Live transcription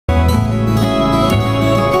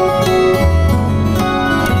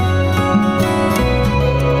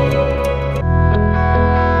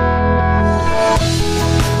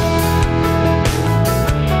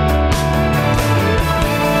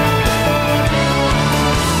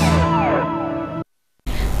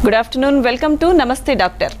Good afternoon, welcome to నమస్తే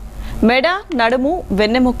doctor. మెడ, నడుము,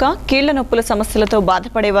 వెన్నెముక, కీళ్ల నొప్పుల సమస్యలతో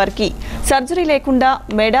బాధపడే వారికి సర్జరీ లేకుండా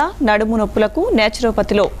మెడ, నడుము నొప్పులకు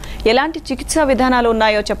నేచురోపతిలో ఎలాంటి చికిత్సా విధానాలు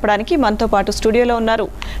ఉన్నాయో చెప్పడానికి మనతో పాటు స్టూడియోలో ఉన్నారు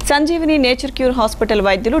సంజీవిని నేచర్ క్యూర్ హాస్పిటల్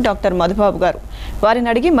వైద్యులు డాక్టర్ మధుబాబు గారు. వారిని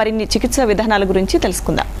అడిగి మరిన్ని చికిత్సా విధానాల గురించి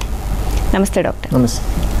తెలుసుకుందాం. నమస్తే డాక్టర్. నమస్తే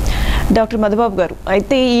డాక్టర్ మధుబాబు గారు,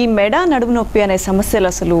 అయితే ఈ మెడ, నడుము నొప్పి అనే సమస్యలు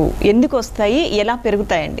అసలు ఎందుకు వస్తాయి, ఎలా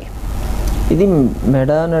పెరుగుతాయండి? ఇది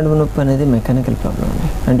మెడ నడుము నొప్పి అనేది మెకానికల్ ప్రాబ్లం అండి.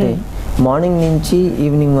 అంటే మార్నింగ్ నుంచి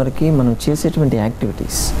ఈవినింగ్ వరకు మనం చేసేటువంటి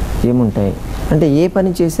యాక్టివిటీస్ ఏముంటాయి అంటే ఏ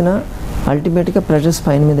పని చేసినా అల్టిమేట్గా ప్రెషర్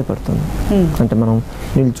స్పైన్ మీద పడుతుంది. అంటే మనం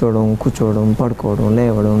నిల్చోవడం, కూర్చోవడం, పడుకోవడం,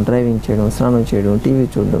 లేవడం, డ్రైవింగ్ చేయడం, స్నానం చేయడం, టీవీ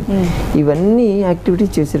చూడడం, ఇవన్నీ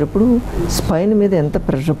యాక్టివిటీస్ చేసేటప్పుడు స్పైన్ మీద ఎంత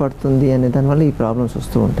ప్రెషర్ పడుతుంది అనే దానివల్ల ఈ ప్రాబ్లమ్స్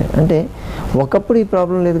వస్తూ ఉంటాయి. అంటే ఒకప్పుడు ఈ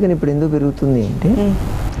ప్రాబ్లం లేదు, కానీ ఇప్పుడు ఎందుకు పెరుగుతుంది అంటే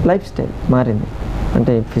లైఫ్ స్టైల్ మారింది.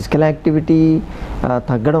 అంటే ఫిజికల్ యాక్టివిటీ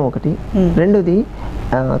తగ్గడం ఒకటి, రెండోది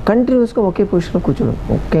కంటిన్యూస్గా ఒకే పొజిషన్లో కూర్చోడం.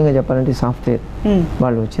 ముఖ్యంగా చెప్పాలంటే సాఫ్ట్వేర్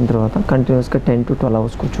వాళ్ళు వచ్చిన తర్వాత కంటిన్యూస్గా 10 to 12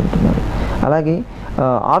 hours కూర్చుంటున్నారు. అలాగే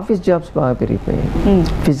ఆఫీస్ జాబ్స్ బాగా పెరిగిపోయాయి,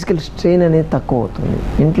 ఫిజికల్ స్ట్రెయిన్ అనేది తక్కువ అవుతుంది.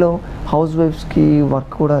 ఇంట్లో హౌస్ వైఫ్స్కి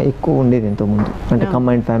వర్క్ కూడా ఎక్కువ ఉండేది ఇంతకుముందు, అంటే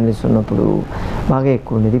కంబైన్డ్ ఫ్యామిలీస్ ఉన్నప్పుడు బాగా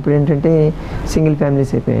ఎక్కువ ఉండేది. ఇప్పుడు ఏంటంటే సింగిల్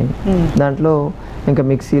ఫ్యామిలీస్ అయిపోయాయి. దాంట్లో ఇంకా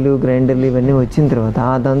మిక్సీలు, గ్రైండర్లు ఇవన్నీ వచ్చిన తర్వాత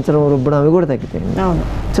ఆ దంచడం, రుబ్బడం అవి కూడా తగ్గిపోయింది.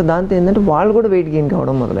 సో దాంతో ఏంటంటే వాళ్ళు కూడా వెయిట్ గెయిన్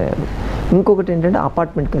కావడం మొదలయ్యారు. ఇంకొకటి ఏంటంటే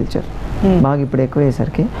అపార్ట్మెంట్ కల్చర్ బాగా ఇప్పుడు ఎక్కువ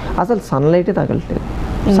అయ్యేసరికి అసలు సన్లైటే తగలట్లేదు.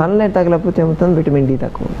 సన్లైట్ తగలకపోతే ఏమవుతుంది, విటమిన్ డి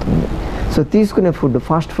తక్కువ అవుతుంది. సో తీసుకునే ఫుడ్,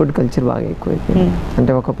 ఫాస్ట్ ఫుడ్ కల్చర్ బాగా ఎక్కువైపోయింది.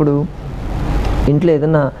 అంటే ఒకప్పుడు ఇంట్లో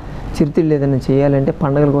ఏదైనా చిరుతిళ్ళు ఏదైనా చేయాలంటే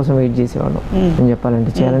పండగల కోసం వెయిట్ చేసేవాళ్ళం. అని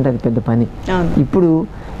చెప్పాలంటే చేయాలంటే అది పెద్ద పని. ఇప్పుడు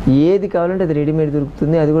ఏది కావాలంటే అది రెడీమేడ్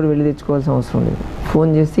దొరుకుతుంది, అది కూడా వెళ్ళి తెచ్చుకోవాల్సిన అవసరం లేదు. ఫోన్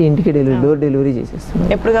చేస్తే ఇంటికి డోర్ డెలివరీ చేసేస్తుంది,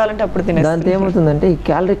 ఎప్పుడు కావాలంటే అప్పుడు తినే. దాంతో ఏమవుతుందంటే ఈ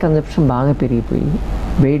క్యాలరీ కన్జంప్షన్ బాగా పెరిగిపోయి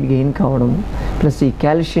వెయిట్ గెయిన్ కావడం, ప్లస్ ఈ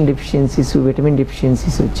కాల్షియం డెఫిషియన్సీస్, విటమిన్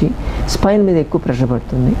డెఫిషియన్సీస్ వచ్చి స్పైన్ మీద ఎక్కువ ప్రెషర్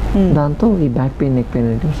పడుతుంది. దాంతో ఈ బ్యాక్ పెయిన్, నెక్ పెయిన్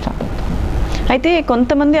అనేవి స్టార్ట్ అవుతుంది. అయితే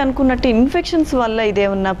కొంతమంది అనుకున్నట్టు ఇన్ఫెక్షన్స్ వల్ల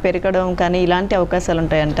ఇదేమన్నా పెరగడం కానీ ఇలాంటి అవకాశాలు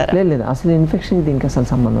ఉంటాయంటారా? లేదు, అసలు ఇన్ఫెక్షన్కి దీనికి అసలు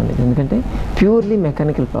సంబంధం లేదు. ఎందుకంటే ప్యూర్లీ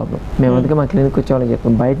మెకానికల్ ప్రాబ్లం. మేము అందుకే మా క్లినిక్ వచ్చే వాళ్ళకి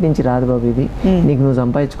చెప్తాం, బయట నుంచి రాదు బాబు ఇది, నీకు నువ్వు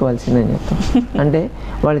సంపాదించుకోవాల్సిందని చెప్తాం. అంటే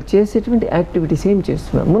వాళ్ళు చేసేటువంటి యాక్టివిటీస్ ఏం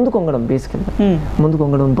చేస్తున్నారు, ముందు కొంగడం, బేసికల్గా ముందు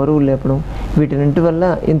కొంగడం, బరువులు లేపడం, వీటిన్నింటి వల్ల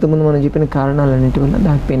ఇంతకుముందు మనం చెప్పిన కారణాలన్నింటి వల్ల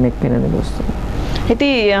బ్యాక్ పెయిన్, నెక్ పెయిన్ అనేది వస్తుంది. అయితే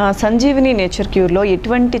సంజీవిని నేచర్ క్యూర్లో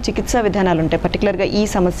ఎటువంటి చికిత్సా విధానాలు ఉంటాయి పర్టికులర్గా ఈ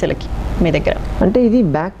సమస్యలకి మీ దగ్గర? అంటే ఇది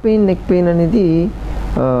బ్యాక్ పెయిన్, నెక్ పెయిన్ అనేది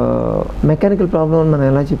మెకానికల్ ప్రాబ్లం అని మనం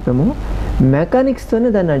ఎలా చెప్పామో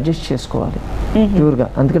మెకానిక్స్తోనే దాన్ని అడ్జస్ట్ చేసుకోవాలి ప్యూర్గా.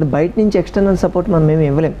 అందుకని బయట నుంచి ఎక్స్టర్నల్ సపోర్ట్ మనం ఏమి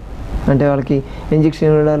ఇవ్వలేం. అంటే వాళ్ళకి ఇంజెక్షన్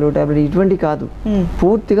ఇవ్వడాలు, టాబ్లెట్ ఇటువంటి కాదు.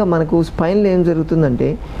 పూర్తిగా మనకు స్పైన్లో ఏం జరుగుతుందంటే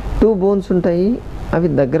 2 bones ఉంటాయి, అవి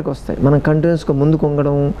దగ్గరకు వస్తాయి. మనం కంటిన్యూస్గా ముందు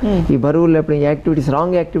కొంగడం, ఈ బరువులు లేపడం, యాక్టివిటీస్,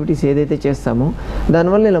 రాంగ్ యాక్టివిటీస్ ఏదైతే చేస్తామో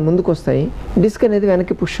దానివల్ల ఇలా ముందుకు వస్తాయి. డిస్క్ అనేది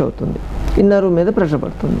వెనక్కి పుష్ అవుతుంది, ఇన్నర్ మీద ప్రెషర్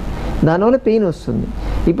పడుతుంది, దానివల్ల పెయిన్ వస్తుంది.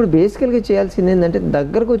 ఇప్పుడు బేసికల్గా చేయాల్సింది ఏంటంటే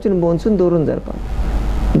దగ్గరకు వచ్చిన బోన్స్ని దూరం జరపాలి.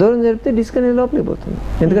 దూరం జరిపితే డిస్క్ అనేది లోపలికి పోతుంది,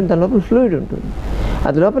 ఎందుకంటే దాని లోపల ఫ్లూయిడ్ ఉంటుంది.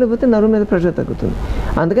 అది లోపలికి పోతే నరువు మీద ప్రెషర్ తగ్గుతుంది.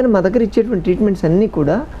 అందుకని మా దగ్గర ఇచ్చేటువంటి ట్రీట్మెంట్స్ అన్నీ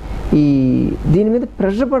కూడా ఈ దీని మీద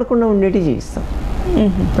ప్రెషర్ పడకుండా ఉండేటివి చేయిస్తాం.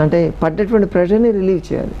 అంటే పడ్డటువంటి ప్రెషర్ని రిలీవ్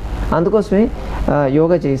చేయాలి. అందుకోసమే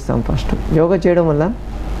యోగా చేయిస్తాం. ఫస్ట్ యోగా చేయడం వల్ల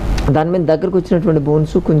దాని మీద దగ్గరకు వచ్చినటువంటి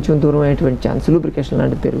బోన్స్ కొంచెం దూరం అయ్యేటువంటి ఛాన్స్, లూబ్రికేషన్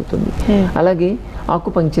లాంటిది పెరుగుతుంది. అలాగే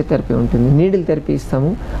ఆకుపంక్చర్ థెరపీ ఉంటుంది, నీడిల్ థెరపీ ఇస్తాము.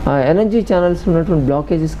 ఎనర్జీ ఛానల్స్ ఉన్నటువంటి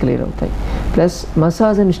బ్లాకేజెస్ క్లియర్ అవుతాయి. Plus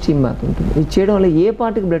massage and steam bath ఉంటుంది. ఇది చేయడం వల్ల ఏ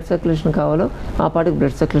పార్ట్కి బ్లడ్ సర్క్యులేషన్ కావాలో ఆ పార్ట్కి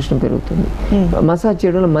బ్లడ్ సర్క్యులేషన్ పెరుగుతుంది. మసాజ్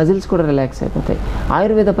చేయడం వల్ల మజిల్స్ కూడా రిలాక్స్ అయిపోతాయి.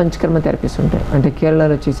 ఆయుర్వేద పంచకర్మ థెరపీస్ ఉంటాయి. అంటే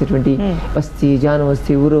కేరళలో చేసేటువంటి వస్తి,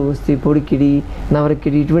 జానవస్తి, ఊరవస్తి, పొడికిడి,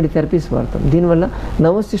 నవరకిడి, ఇటువంటి థెరపీస్ వాడతాం. దీనివల్ల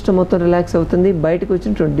నర్వస్ సిస్టమ్ మొత్తం రిలాక్స్ అవుతుంది, బయటకు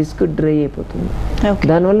వచ్చినటువంటి డిస్క్ డ్రై అయిపోతుంది.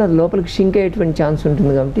 దానివల్ల అది లోపలికి షింక్ అయ్యేటువంటి ఛాన్స్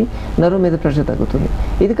ఉంటుంది, కాబట్టి నర్వ్ మీద ప్రెషర్ తగ్గుతుంది.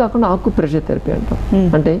 ఇది కాకుండా ఆకు ప్రెషర్ థెరపీ అంటాం.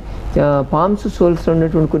 అంటే పామ్స్, సోల్స్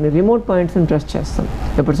ఉన్నటువంటి కొన్ని రిమోట్ పాయింట్స్ని ప్రెస్ చేస్తాం.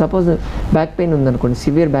 ఇప్పుడు సపోజ్ బ్యాక్ పెయిన్ ఉందనుకోండి,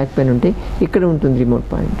 సివియర్ బ్యాక్ పెయిన్ ఉంటే ఇక్కడ ఉంటుంది రిమోట్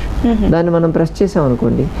పాయింట్, దాన్ని మనం ప్రెస్ చేసాం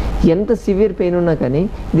అనుకోండి, ఎంత సివియర్ పెయిన్ ఉన్నా కానీ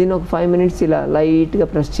దీన్ని ఒక 5 minutes ఇలా లైట్గా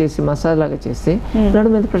ప్రెస్ చేసి మసాజ్ లాగా చేస్తే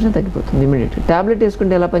నడుము మీద ప్రెషర్ తగ్గిపోతుంది ఇమీడియట్గా. టాబ్లెట్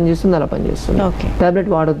వేసుకుంటే ఎలా పనిచేస్తుంది అలా పనిచేస్తుంది,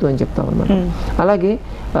 టాబ్లెట్ వాడొద్దు అని చెప్తాం అన్నమాట. అలాగే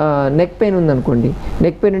నెక్ పెయిన్ ఉందనుకోండి,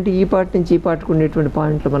 నెక్ పెయిన్ అంటే ఈ పార్ట్ నుంచి ఈ పార్ట్కి ఉండేటువంటి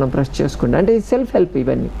పాయింట్లు మనం ప్రెస్ చేసుకోండి. అంటే ఇది సెల్ఫ్ హెల్ప్.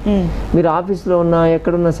 ఇవన్నీ మీరు ఆఫీస్లో ఉన్నా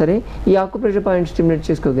ఎక్కడున్నా సరే ఈ ఆక్యుప్రెషర్ పాయింట్ స్టిమ్యులేట్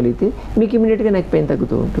చేసుకోగలిగితే మీకు ఇమీడియట్గా నెక్ పెయిన్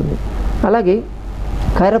తగ్గుతూ ఉంటుంది. అలాగే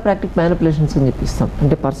కైరోప్రాక్టిక్ మ్యానిపులేషన్స్ అని చెప్పిస్తాం.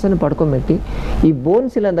 అంటే పర్సన్ పడుకోబెట్టి ఈ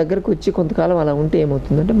బోన్స్ ఇలా దగ్గరకు వచ్చి కొంతకాలం అలా ఉంటే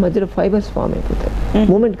ఏమవుతుందంటే మధ్యలో ఫైబర్స్ ఫామ్ అయిపోతాయి,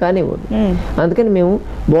 మూమెంట్ కానివ్వదు. అందుకని మేము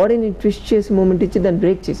బాడీని ట్విస్ట్ చేసి మూమెంట్ ఇచ్చి దాన్ని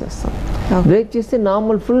బ్రేక్ చేసేస్తాం. బ్రేక్ చేస్తే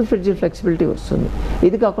నార్మల్ ఫుల్ ఫ్లెడ్జ్డ్ ఫ్లెక్సిబిలిటీ వస్తుంది.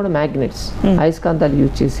 ఇది కాకుండా మ్యాగ్నెట్స్, అయస్కాంతాలు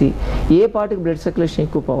యూజ్ చేసి ఏ పార్ట్కి బ్లడ్ సర్క్యులేషన్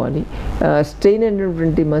ఎక్కువ పోవాలి, స్ట్రెయిన్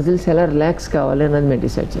అయినటువంటి మజిల్స్ ఎలా రిలాక్స్ కావాలి అన్నది మేము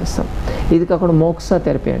డిసైడ్ చేస్తాం. ఇది కాకుండా మోక్సా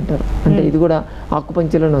థెరపీ అంటారు, అంటే ఇది కూడా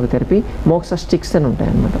ఆకుపంచర్లోని ఒక థెరపీ. మోక్సా స్టిక్స్ అని ఉంటాయి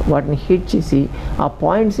అన్నమాట, వాటిని హీట్ చేసి ఆ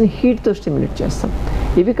పాయింట్స్ని హీట్తో స్టిమ్యులేట్ చేస్తాం.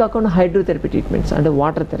 ఇవి కాకుండా హైడ్రోథెరపీ ట్రీట్మెంట్స్, అంటే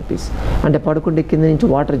వాటర్ థెరపీస్, అంటే పడుకుంటే కింద నుంచి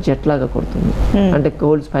వాటర్ జెట్ లాగా కొడుతుంది, అంటే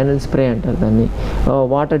కోల్డ్ స్పైనల్ స్ప్రే అంటారు దాన్ని,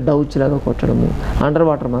 వాటర్ డౌచ్ లాగా కొట్టడము, under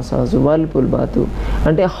water massage, Whirlpool bath,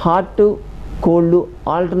 అంటే హాట్ కోల్డ్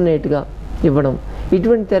ఆల్టర్నేట్గా ఇవ్వడం.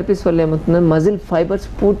 ఇటువంటి థెరపీస్ వల్ల ఏమవుతుందంటే మజిల్ ఫైబర్స్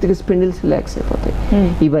పూర్తిగా స్పిండిల్స్ రిలాక్స్ అయిపోతాయి.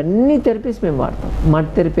 ఇవన్నీ థెరపీస్ మేము వాడతాం. మడ్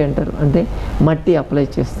థెరపీ అంటారు, అంటే మట్టి అప్లై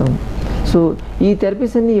చేస్తాం. సో ఈ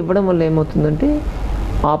థెరపీస్ అన్నీ ఇవ్వడం వల్ల ఏమవుతుందంటే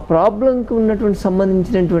ఆ ప్రాబ్లంకి ఉన్నటువంటి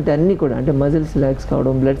సంబంధించినటువంటి అన్నీ కూడా, అంటే మజిల్స్ రిలాక్స్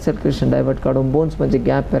కావడం, బ్లడ్ సర్క్యులేషన్ డైవర్ట్ కావడం, బోన్స్ మధ్య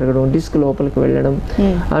గ్యాప్ పెరగడం, డిస్క్ లోపలికి వెళ్ళడం,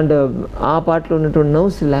 అండ్ ఆ పార్ట్లో ఉన్నటువంటి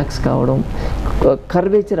నర్వ్స్ రిలాక్స్ కావడం,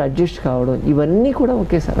 కర్వేచర్ అడ్జస్ట్ కావడం, ఇవన్నీ కూడా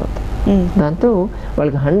ఒకేసారి అవుతాయి. దాంతో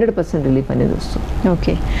వాళ్ళకి 100% రిలీఫ్ అనేది వస్తుంది.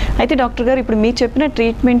 ఓకే, అయితే డాక్టర్ గారు ఇప్పుడు మీరు చెప్పిన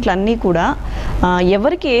ట్రీట్మెంట్లు అన్నీ కూడా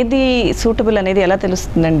ఎవరికి ఏది సూటబుల్ అనేది ఎలా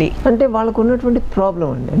తెలుస్తుందండి? అంటే వాళ్ళకు ఉన్నటువంటి ప్రాబ్లం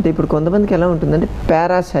అండి. అంటే ఇప్పుడు కొంతమందికి ఎలా ఉంటుందంటే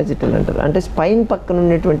పారాసాజిటల్ అంటారు, అంటే స్పైన్ పక్కన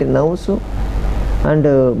ఉన్నటువంటి nerves and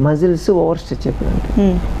muscles over stretch అయిపోయింది,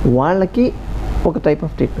 వాళ్ళకి ఒక టైప్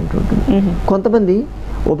ఆఫ్ ట్రీట్మెంట్ ఉంటుంది. కొంతమంది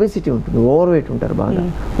ఒబెసిటీ ఉంటుంది, ఓవర్ వెయిట్ ఉంటారు, బాగా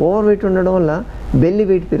ఓవర్ వెయిట్ ఉండడం వల్ల బెల్లి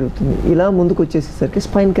వెయిట్ పెరుగుతుంది, ఇలా ముందుకు వచ్చేసేసరికి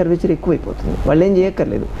స్పైన్ కర్వేచర్ ఎక్కువైపోతుంది. వాళ్ళు ఏం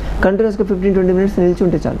చేయక్కర్లేదు, కంటిన్యూస్గా 15-20 మినిట్స్ నిలిచి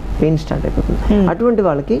ఉంటే చాలు, పెయిన్ స్టార్ట్ అయిపోతుంది. అటువంటి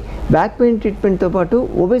వాళ్ళకి బ్యాక్ పెయిన్ ట్రీట్మెంట్తో పాటు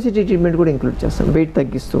ఒబెసిటీ ట్రీట్మెంట్ కూడా ఇంక్లూడ్ చేస్తాం, వెయిట్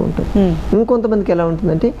తగ్గిస్తూ ఉంటాం. ఇంకొంతమందికి ఎలా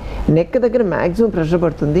ఉంటుందంటే నెక్ దగ్గర మ్యాక్సిమం ప్రెషర్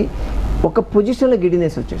పడుతుంది, ఒక పొజిషన్లో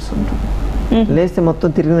గిడినెస్ వచ్చేస్తూ ఉంటుంది, లేస్తే మొత్తం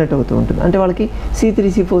తిరిగినట్టు అవుతూ ఉంటుంది. అంటే వాళ్ళకి C3,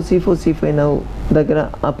 C4, C5 నవ్ దగ్గర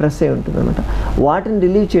ఆ ప్రెస్ అయి ఉంటుంది అనమాట. వాటిని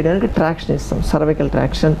రిలీవ్ చేయడానికి ట్రాక్షన్ ఇస్తాం, సర్వైకల్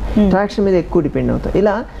ట్రాక్షన్ మీద ఎక్కువ డిపెండ్ అవుతాం.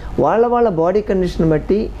 ఇలా వాళ్ళ బాడీ కండిషన్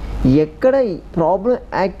బట్టి ఎక్కడ ప్రాబ్లం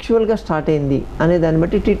యాక్చువల్గా స్టార్ట్ అయింది అనే దాన్ని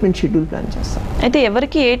బట్టి ట్రీట్మెంట్ షెడ్యూల్ ప్లాన్ చేస్తాం. అయితే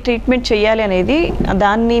ఎవరికి ఏ ట్రీట్మెంట్ చేయాలి అనేది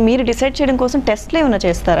దాన్ని మీరు డిసైడ్ చేయడం కోసం టెస్ట్లు ఏమైనా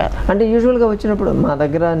చేస్తారా? అంటే యూజువల్గా వచ్చినప్పుడు మా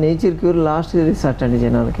దగ్గర నేచర్ క్యూర్ లాస్ట్ రిసర్చ్ అండి,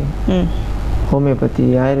 జనాలకి హోమియోపతి,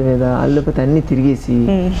 ఆయుర్వేద, అల్లోపతి అన్నీ తిరిగేసి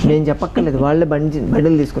నేను చెప్పక్కర్లేదు, వాళ్ళే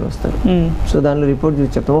బండిలు తీసుకొని వస్తారు. సో దానిలో రిపోర్ట్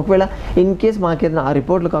చూసి చెప్తాం. ఒకవేళ ఇన్ కేస్ మాకేదైనా ఆ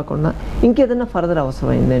రిపోర్ట్లు కాకుండా ఇంకేదైనా ఫర్దర్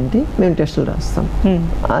అవసరమైందంటే మేము టెస్టులు రాస్తాం.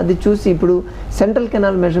 అది చూసి ఇప్పుడు సెంట్రల్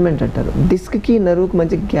కెనాల్ మెజర్మెంట్ అంటారు, డిస్క్కి నరువుకి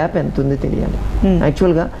మధ్య గ్యాప్ ఎంత ఉంది తెలియాలి.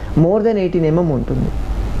 యాక్చువల్గా మోర్ దెన్ 18 mm ఉంటుంది.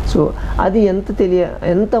 సో అది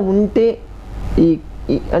ఎంత ఉంటే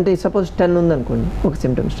అంటే సపోజ్ 10 ఉందనుకోండి ఒక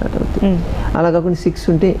సిమ్టమ్స్ స్టార్ట్ అవుతుంది, అలా కాకుండా 6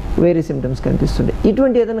 ఉంటే వేరే సిమ్టమ్స్ కనిపిస్తుంటాయి.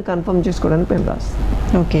 ఇటువంటి ఏదైనా కన్ఫర్మ్ చేసుకోవడానికి మేము రాస్తాం.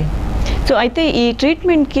 ఓకే, సో అయితే ఈ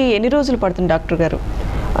ట్రీట్మెంట్కి ఎన్ని రోజులు పడుతుంది డాక్టర్ గారు?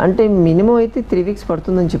 అంటే మినిమం అయితే 3 weeks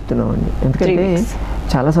పడుతుందని చెప్తున్నామండి. ఎందుకంటే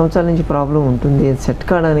చాలా సంవత్సరాల నుంచి ప్రాబ్లం ఉంటుంది, సెట్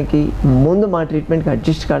కావడానికి ముందు మా ట్రీట్మెంట్కి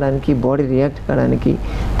అడ్జస్ట్ కావడానికి, బాడీ రియాక్ట్ కావడానికి,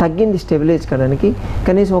 తగ్గింది స్టెబిలైజ్ కావడానికి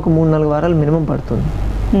కనీసం ఒక 3-4 వారాలు మినిమం పడుతుంది.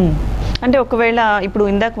 అంటే ఒకవేళ ఇప్పుడు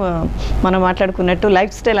ఇందాక మనం మాట్లాడుకున్నట్టు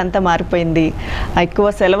లైఫ్ స్టైల్ అంతా మారిపోయింది, ఎక్కువ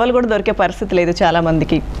సెలవులు కూడా దొరికే పరిస్థితి లేదు చాలా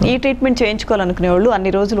మందికి, ఈ ట్రీట్మెంట్ చేయించుకోవాలనుకునే వాళ్ళు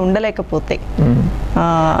అన్ని రోజులు ఉండలేకపోతే,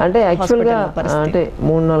 అంటే యాక్చువల్గా అంటే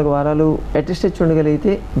 3-4 వారాలు అటెస్ట్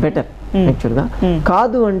ఉండగలిగితే బెటర్ యాక్చువల్గా.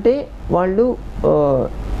 కాదు అంటే వాళ్ళు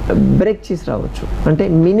బ్రేక్ చేసి రావచ్చు. అంటే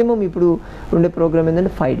మినిమం ఇప్పుడు ఉండే ప్రోగ్రామ్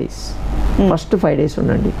ఏంటంటే 5 days, ఫస్ట్ 5 days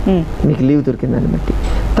ఉండండి మీకు లీవ్ దొరికిందని బట్టి.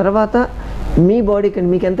 తర్వాత మీ బాడీకి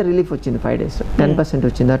మీకు ఎంత రిలీఫ్ వచ్చింది 5 days, 10%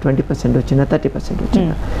 వచ్చిందా, 20% వచ్చిందా, 30%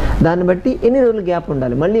 వచ్చిందా, దాన్ని బట్టి ఎన్ని రోజులు గ్యాప్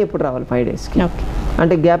ఉండాలి, మళ్ళీ ఎప్పుడు రావాలి 5 daysకి.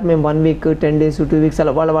 అంటే గ్యాప్ మేము 1 week, 10 days, 2 weeks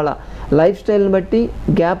అలా వాళ్ళ లైఫ్ స్టైల్ని బట్టి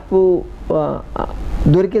గ్యాప్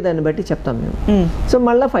దొరికేదాన్ని బట్టి చెప్తాం మేము. సో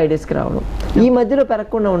మళ్ళీ 5 daysకి రావడం, ఈ మధ్యలో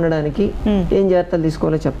పెరగకుండా ఉండడానికి ఏం జాగ్రత్తలు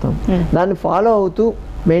తీసుకోవాలో చెప్తాం. దాన్ని ఫాలో అవుతూ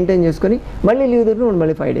మెయింటైన్ చేసుకొని మళ్ళీ లీవ్ దొరికి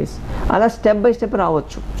మళ్ళీ 5 days అలా స్టెప్ బై స్టెప్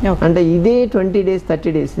రావచ్చు. అంటే ఇదే 20 days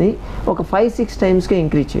 30 daysని ఒక 5-6 timesకే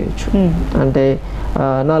ఇంక్రీజ్ చేయొచ్చు. అంటే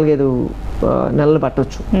 4-5 నెలలు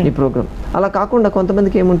పట్టవచ్చు ఈ ప్రోగ్రామ్. అలా కాకుండా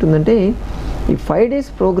కొంతమందికి ఏముంటుందంటే ఈ 5 days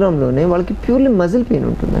ప్రోగ్రాంలోనే వాళ్ళకి ప్యూర్లీ మజిల్ పెయిన్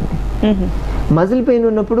ఉంటుందండి. మజిల్ పెయిన్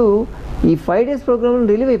ఉన్నప్పుడు ఈ 5 days ప్రోగ్రాంలో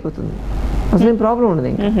రిలీవ్ అయిపోతుంది, అసలు ఏం ప్రాబ్లం ఉండదు,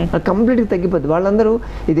 ఇంకా కంప్లీట్గా తగ్గిపోద్ది. వాళ్ళందరూ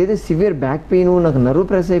ఇదేదో సివియర్ బ్యాక్ పెయిన్, నాకు నర్వ్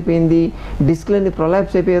ప్రెస్ అయిపోయింది, డిస్క్లన్నీ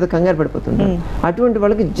ప్రొలాప్స్ అయిపోయి ఏదో కంగారు పడిపోతుంటారు. అటువంటి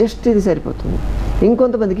వాళ్ళకి జస్ట్ ఇది సరిపోతుంది.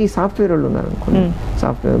 ఇంకొంతమందికి సాఫ్ట్వేర్ వాళ్ళు ఉన్నారు అనుకోండి,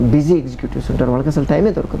 సాఫ్ట్వేర్ బిజీ ఎగ్జిక్యూటివ్స్ ఉంటారు, వాళ్ళకి అసలు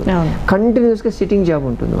టైమే దొరకదు, కంటిన్యూస్గా సిట్టింగ్ జాబ్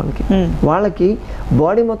ఉంటుంది వాళ్ళకి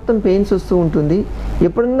బాడీ మొత్తం పెయిన్స్ వస్తూ ఉంటుంది.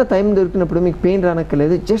 ఎప్పుడన్నా టైం దొరికినప్పుడు మీకు పెయిన్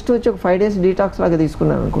రానక్కర్లేదు, జస్ట్ వచ్చి ఒక 5 days డీటాక్స్ లాగా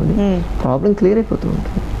తీసుకున్నారు అనుకోండి, ప్రాబ్లం క్లియర్ అయిపోతూ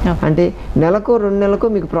ఉంటుంది. అంటే నెలకో 2 నెలలకో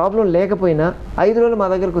మీకు ప్రాబ్లం లేకపోయినా 5 రోజులు మా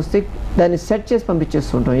దగ్గరకు వస్తే దాన్ని సెట్ చేసి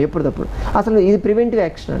పంపించేస్తుంటాం ఎప్పటికప్పుడు. అసలు ఇది ప్రివెంటివ్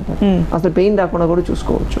యాక్షన్ అంటారు, అసలు పెయిన్ రాకుండా కూడా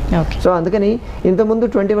చూసుకోవచ్చు. సో అందుకని ఇంతకుముందు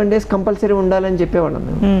 21 days కంపల్సరీ ఉండాలని చెప్పేవాళ్ళం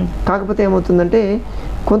మేము. కాకపోతే ఏమవుతుందంటే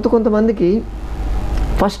కొంతమందికి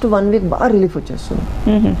ఫస్ట్ 1 week బాగా రిలీఫ్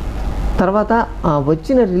వచ్చేస్తుంది, తర్వాత ఆ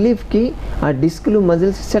వచ్చిన రిలీఫ్కి ఆ డిస్క్లు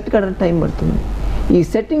మజిల్స్ సెట్ కావడానికి టైం పడుతుంది. ఈ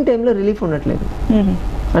సెట్టింగ్ టైంలో రిలీఫ్ ఉండట్లేదు.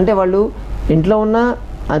 అంటే వాళ్ళు ఇంట్లో ఉన్నా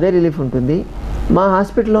అదే రిలీఫ్ ఉంటుంది, మా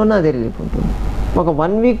హాస్పిటల్లో ఉన్నా అదే రిలీఫ్ ఉంటుంది. ఒక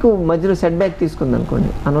 1 week మధ్యలో సెట్ బ్యాక్ తీసుకుంది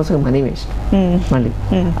అనుకోండి, అనవసరంగా మనీ వేస్ట్, మళ్ళీ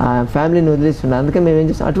ఆ ఫ్యామిలీని వదిలేస్తుండే. అందుకే మేము ఏం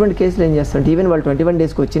చేస్తాం, అటువంటి కేసులు ఏం చేస్తాం, ఈవెన్ వాళ్ళు 21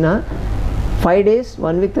 daysకి వచ్చినా 5 days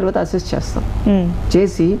 1 week తర్వాత అసెస్ చేస్తాం,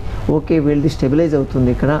 చేసి ఓకే వీళ్ళది స్టెబిలైజ్ అవుతుంది,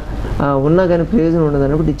 ఇక్కడ ఉన్నా కానీ ప్రయోజనం ఉండదు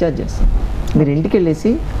అన్నప్పుడు డిశ్చార్జ్ చేస్తాం. మీరు ఇంటికి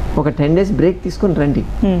వెళ్ళేసి ఒక 10 days బ్రేక్ తీసుకొని రండి,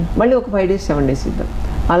 మళ్ళీ ఒక 5 days 7 days ఇద్దాం.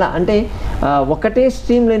 అలా అంటే ఒకటే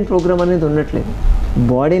స్ట్రీమ్ లైన్ ప్రోగ్రామ్ అనేది ఉండట్లేదు,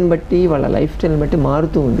 బాడీని బట్టి వాళ్ళ లైఫ్ స్టైల్ని బట్టి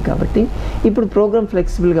మారుతూ ఉంది. కాబట్టి ఇప్పుడు ప్రోగ్రామ్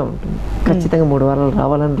ఫ్లెక్సిబుల్గా ఉంటుంది, ఖచ్చితంగా 3 వారాలు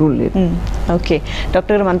రావాలని రూల్ లేదు. ఓకే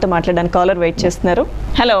డాక్టర్ గారు మనతో మాట్లాడడానికి కాలర్ వెయిట్ చేస్తున్నారు.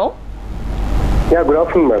 Hello, good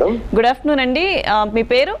afternoon madam. Good afternoon అండి, మీ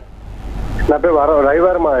పేరు? నా పేరు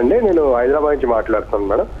రవివర్మ అండి, నేను హైదరాబాద్ నుంచి మాట్లాడుతున్నాను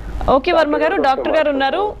మేడం. ఓకే వర్మ గారు, డాక్టర్ గారు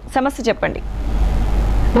ఉన్నారు, సమస్య చెప్పండి.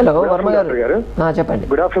 హలో వర్మ గారు చెప్పండి.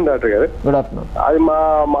 గుడ్ ఆఫ్టర్నూన్ డాక్టర్ గారు. Good afternoon. అది మా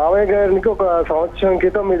మామయ్య గారికి ఒక సంవత్సరం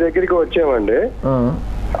క్రితం మీ దగ్గరికి వచ్చామండి,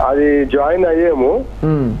 అది జాయిన్ అయ్యాము.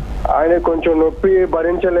 ఆయన కొంచెం నొప్పి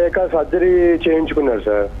భరించలేక సర్జరీ చేయించుకున్నారు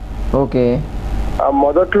సార్. ఓకే.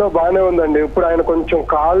 మొదట్లో బాగానే ఉందండి, ఇప్పుడు ఆయన కొంచెం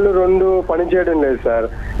కాళ్ళు 2 పని చేయడం లేదు సార్.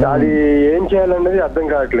 అది ఏం చేయాలనేది అర్థం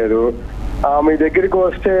కావట్లేదు. మీ దగ్గరికి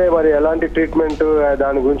వస్తే మరి ఎలాంటి ట్రీట్మెంట్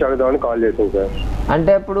దాని గురించి అడుగుదామని కాల్ చేశాను సార్.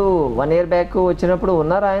 అంటే ఇప్పుడు 1 year బ్యాక్ వచ్చినప్పుడు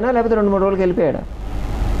ఉన్నారా ఆయన, లేకపోతే 2-3 రోజులకి వెళ్ళిపోయాడా?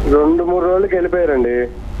 2-3 రోజులకి వెళ్ళిపోయారండి.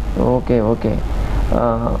 ఓకే ఓకే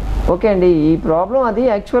ఓకే అండి. ఈ ప్రాబ్లం అది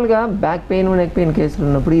యాక్చువల్గా బ్యాక్ పెయిన్ నెక్ పెయిన్ కేసులు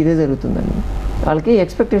ఉన్నప్పుడు ఇదే జరుగుతుందండి. వాళ్ళకి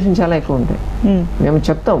ఎక్స్పెక్టేషన్ చాలా ఎక్కువ ఉంటాయి. మేము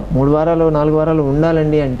చెప్తాం 3 వారాలు 4 వారాలు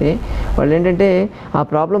ఉండాలండి అంటే వాళ్ళు ఏంటంటే ఆ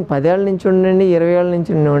ప్రాబ్లం 10 ఏళ్ళ నుంచి ఉండండి 20 ఏళ్ళ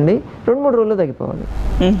నుంచి ఉండండి 2-3 రోజుల్లో తగ్గిపోవాలి.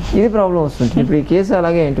 ఇది ప్రాబ్లం వస్తుంది. ఇప్పుడు ఈ కేసు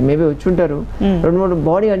అలాగే ఏంటి, మేబీ వచ్చి ఉంటారు 2-3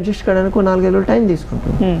 బాడీ అడ్జస్ట్ కావడానికి 4-5 రోజులు టైం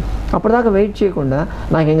తీసుకుంటుంది. అప్పటిదాకా వెయిట్ చేయకుండా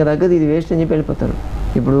నాకు ఇంకా తగ్గదు ఇది వేస్ట్ అని చెప్పి వెళ్ళిపోతారు.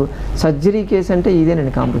 ఇప్పుడు సర్జరీ కేసు అంటే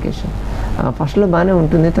ఇదేనండి కాంప్లికేషన్. ఫస్ట్లో బాగానే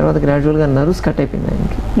ఉంటుంది, తర్వాత గ్రాడ్యువల్గా నర్వ్స్ కట్ అయిపోయింది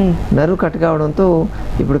ఆయనకి. నర్వ్ కట్ కావడంతో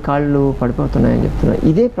ఇప్పుడు కాళ్ళు పడిపోతున్నాయని చెప్తున్నారు.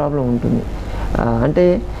 ఇదే ప్రాబ్లం ఉంటుంది. అంటే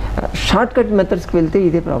షార్ట్ కట్ మెథడ్స్కి వెళ్తే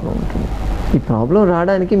ఇదే ప్రాబ్లం ఉంటుంది. ఈ ప్రాబ్లం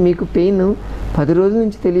రావడానికి మీకు పెయిన్ 10 రోజుల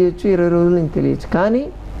నుంచి తెలియచ్చు, 20 రోజుల నుంచి తెలియచ్చు, కానీ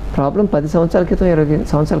ప్రాబ్లం 10 సంవత్సరాల క్రితం 20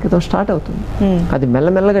 సంవత్సరాల క్రితం స్టార్ట్ అవుతుంది. అది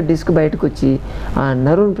మెల్లమెల్లగా డిస్క్ బయటకు వచ్చి ఆ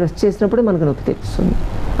నర్వ్ని ప్రెస్ చేసినప్పుడే మనకు నొప్పి తెలుస్తుంది.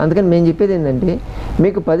 అందుకని మేము చెప్పేది ఏంటంటే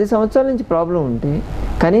మీకు 10 సంవత్సరాల నుంచి ప్రాబ్లం ఉంటే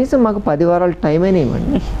కనీసం మాకు 10 వారాలు టైం అయినా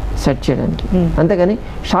ఇవ్వండి సెట్ చేయడానికి. అంతేగాని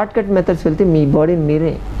షార్ట్ కట్ మెథడ్స్ వెళ్తే మీ బాడీని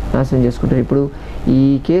మీరే నాశనం చేసుకుంటారు. ఇప్పుడు ఈ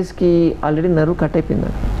కేసుకి ఆల్రెడీ నర్వ్ కట్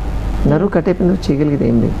అయిపోయింది, నర్వ్ కట్ అయిపోయింది, చేయగలిగేది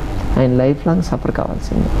ఏం లేదు, ఆయన లైఫ్ లాంగ్ సఫర్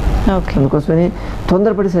కావాల్సిందే. అందుకోసమనే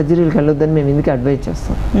తొందరపడి సర్జరీలకు వెళ్ళొద్దని మేము ఎందుకు అడ్వైజ్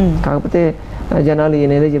చేస్తాం. కాకపోతే జనాలు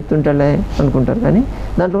ఈయనేదో చెప్తుంటాడే అనుకుంటారు, కానీ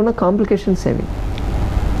దాంట్లో ఉన్న కాంప్లికేషన్స్ ఏవి.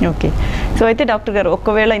 ఓకే. సో అయితే డాక్టర్ గారు,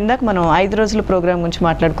 ఒకవేళ ఇందాక మనం 5 రోజుల ప్రోగ్రామ్ గురించి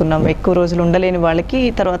మాట్లాడుకున్నాం, ఎక్కువ రోజులు ఉండలేని వాళ్ళకి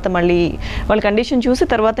తర్వాత మళ్ళీ వాళ్ళ కండిషన్ చూసి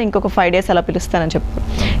తర్వాత ఇంకొక 5 days అలా పిలుస్తానని చెప్పారు.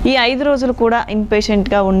 ఈ 5 రోజులు కూడా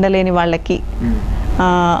ఇన్పేషెంట్గా ఉండలేని వాళ్ళకి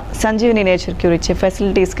సంజీవిని నేచర్ క్యూర్ ఇచ్చే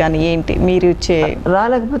ఫెసిలిటీస్ కానీ ఏంటి మీరు ఇచ్చే?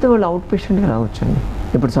 రాలేకపోతే వాళ్ళు అవుట్ పేషెంట్గా రావచ్చండి.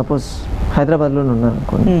 ఇప్పుడు సపోజ్ హైదరాబాద్లోనే ఉన్నారు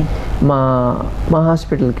అనుకోండి, మా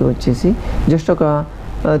హాస్పిటల్కి వచ్చేసి జస్ట్ ఒక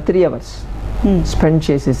 3 hours స్పెండ్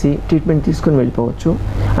చేసేసి ట్రీట్మెంట్ తీసుకుని వెళ్ళిపోవచ్చు.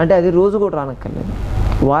 అంటే అది రోజు కూడా రానక్కర్లేదు,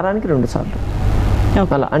 వారానికి 2 సార్లు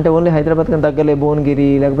అలా. అంటే ఓన్లీ హైదరాబాద్ కానీ దగ్గరలే భువనగిరి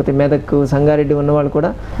లేకపోతే మెదక్ సంగారెడ్డి ఉన్న వాళ్ళు కూడా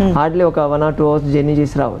హార్డ్లీ ఒక 1 or 2 hours జర్నీ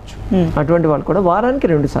చేసి రావచ్చు. అటువంటి వాళ్ళు కూడా వారానికి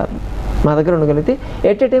 2 సార్లు మా దగ్గర ఉండగలిగితే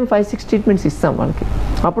ఎట్ ఏ టైం 5-6 ట్రీట్మెంట్స్ ఇస్తాం వాళ్ళకి.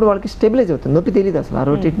 అప్పుడు వాళ్ళకి స్టెబిలైజ్ అవుతుంది, నొప్పి తెలియదు అసలు. ఆ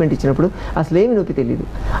రోజు ట్రీట్మెంట్ ఇచ్చినప్పుడు అసలు ఏమి నొప్పి తెలియదు.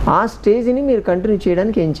 ఆ స్టేజ్ని మీరు కంటిన్యూ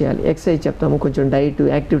చేయడానికి ఏం చేయాలి, ఎక్సర్సైజ్ చెప్తాము, కొంచెం డైట్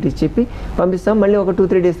యాక్టివిటీస్ చెప్పి పంపిస్తాం, మళ్ళీ ఒక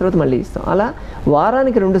 2-3 days తర్వాత మళ్ళీ ఇస్తాం. అలా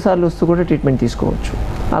వారానికి 2 సార్లు వస్తూ కూడా ట్రీట్మెంట్ తీసుకోవచ్చు.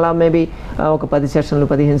 అలా మేబీ ఒక 10 సెషన్లు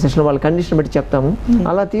 15 సెషన్లు వాళ్ళ కండిషన్ బట్టి చెప్తాము.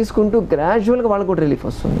 అలా తీసుకుంటూ గ్రాడ్యువల్గా వాళ్ళకు కూడా రిలీఫ్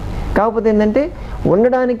వస్తుంది. కాకపోతే ఏంటంటే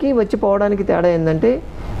ఉండడానికి వచ్చి పోవడానికి తేడా ఏంటంటే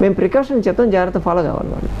మేము ప్రికాషన్ చెప్తాం, జాగ్రత్త ఫాలో కావాలి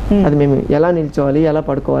వాళ్ళు. అది మేము ఎలా నిల్చోవాలి, ఎలా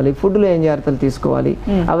పడుకోవాలి, ఫుడ్లో ఏం జాగ్రత్తలు తీసుకోవాలి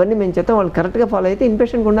అవన్నీ మేము చెప్తాం. వాళ్ళు కరెక్ట్గా ఫాలో అయితే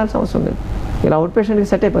ఇన్పేషెంట్కి ఉండాల్సిన అవసరం లేదు, ఇలా అవుట్ పేషెంట్కి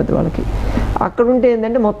సెట్ అయిపోద్ది వాళ్ళకి. అక్కడ ఉంటే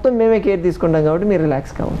ఏంటంటే మొత్తం మేమే కేర్ తీసుకుంటాం కాబట్టి మీరు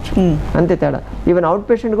రిలాక్స్ కావచ్చు, అంతే తేడా. ఈవెన్ అవుట్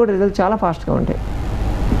పేషెంట్ కూడా రిజల్ట్ చాలా ఫాస్ట్గా ఉంటాయి.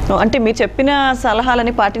 అంటే మీరు చెప్పిన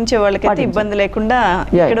సలహాలని పాటించే వాళ్ళకైతే ఇబ్బంది లేకుండా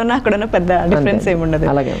ఇక్కడున్న అక్కడున్న పెద్ద డిఫరెన్స్ ఏమి ఉండదు.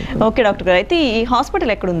 ఓకే డాక్టర్ గారు, అయితే ఈ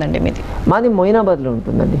హాస్పిటల్ ఎక్కడ ఉందండి మీది? మాది మొయినాబాద్లో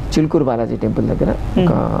ఉంటుందండి, చిలుకూరు బాలాజీ టెంపుల్ దగ్గర.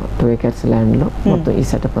 ఒక 2 acres ల్యాండ్లో మొత్తం ఈ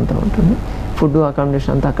సెటప్ అంతా ఉంటుంది. ఫుడ్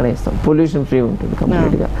అకామిడేషన్ అంతా అక్కడే ఇస్తాం. పొల్యూషన్ ఫ్రీ ఉంటుంది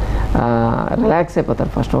కంప్లీట్గా. రిలాక్స్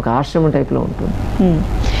అయిపోతారు ఫస్ట్, ఒక ఆశ్రమం టైప్లో ఉంటుంది.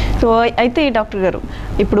 సో అయితే డాక్టర్ గారు,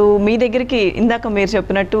 ఇప్పుడు మీ దగ్గరికి ఇందాక మీరు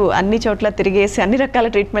చెప్పినట్టు అన్ని చోట్ల తిరిగేసి అన్ని రకాల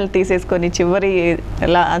ట్రీట్మెంట్ తీసేసుకొని చివరి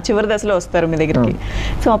దశలో వస్తారు మీ దగ్గరికి.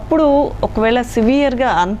 సో అప్పుడు ఒకవేళ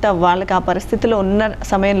సివియర్గా అంత వాళ్ళకి ఆ పరిస్థితిలో ఉన్న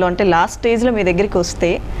సమయంలో, అంటే లాస్ట్ స్టేజ్లో మీ దగ్గరికి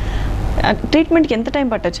వస్తే ట్రీట్మెంట్కి ఎంత టైం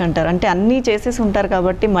పట్టొచ్చు అంటారు? అంటే అన్నీ చేసేసి ఉంటారు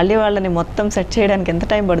కాబట్టి మళ్ళీ వాళ్ళని మొత్తం సెట్ చేయడానికి ఎంత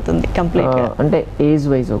టైం పడుతుంది కంప్లీట్గా? అంటే ఏజ్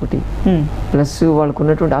వైజ్ ఒకటి, ప్లస్ వాళ్ళకు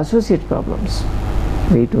ఉన్నటువంటి అసోసియేట్ ప్రాబ్లమ్స్,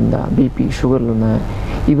 వెయిట్ ఉందా, బీపీ, షుగర్లు ఉన్నాయా,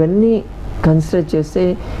 ఇవన్నీ కన్సిడర్ చేస్తే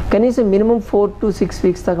కనీసం మినిమం 4 to 6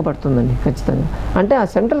 weeks దాకా పడుతుందండి ఖచ్చితంగా. అంటే ఆ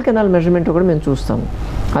సెంట్రల్ కెనాల్ మెజర్మెంట్ కూడా మేము చూస్తాము.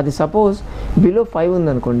 అది సపోజ్ బిలో 5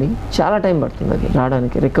 ఉందనుకోండి, చాలా టైం పడుతుంది అది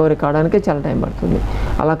రావడానికి, రికవరీ కావడానికే చాలా టైం పడుతుంది.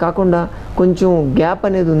 అలా కాకుండా కొంచెం గ్యాప్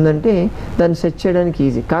అనేది ఉందంటే దాన్ని సెట్ చేయడానికి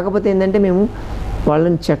ఈజీ. కాకపోతే ఏంటంటే మేము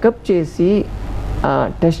వాళ్ళని చెకప్ చేసి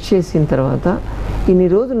టెస్ట్ చేసిన తర్వాత ఇన్ని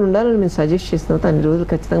రోజులు ఉండాలని మేము సజెస్ట్ చేసిన తర్వాత అన్ని రోజులు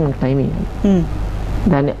ఖచ్చితంగా మనకు టైం ఇవ్వాలి.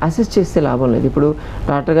 దాన్ని అసెస్ చేస్తే లాభం లేదు. ఇప్పుడు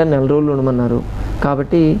డాక్టర్ గారు 4 రోజులు ఉండమన్నారు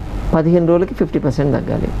కాబట్టి 15 రోజులకి 50%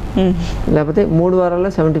 తగ్గాలి, లేకపోతే 3 వారాల్లో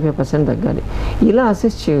 75% తగ్గాలి. ఇలా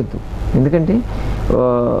అసెస్ చేయొద్దు. ఎందుకంటే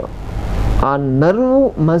ఆ నర్వ్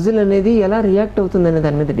మజిల్ అనేది ఎలా రియాక్ట్ అవుతుంది అనే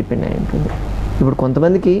దాని మీద డిపెండ్ అయి ఉంటుంది. ఇప్పుడు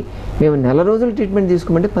కొంతమందికి మేము 4 రోజులు ట్రీట్మెంట్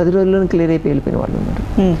తీసుకోమంటే 10 రోజుల్లోనే క్లియర్ అయిపోయి వెళ్ళిపోయిన వాళ్ళు ఉన్నారు.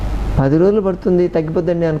 10 రోజులు పడుతుంది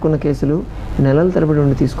తగ్గిపోద్దండి అనుకున్న కేసులు నెలల తరబడి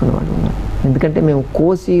ఉండి తీసుకున్న వాళ్ళు ఉన్నారు. ఎందుకంటే మేము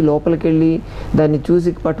కోసి లోపలికి వెళ్ళి దాన్ని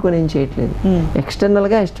చూసి పట్టుకొని ఏం చేయట్లేదు,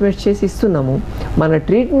 ఎక్స్టర్నల్గా ఎస్టిమేట్ చేసి ఇస్తున్నాము. మన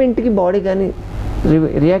ట్రీట్మెంట్కి బాడీ కానీ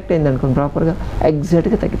రియాక్ట్ అయింది అనుకోండి ప్రాపర్గా,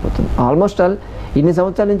 ఎగ్జాక్ట్గా తగ్గిపోతుంది. ఆల్మోస్ట్ ఆల్ ఇన్ని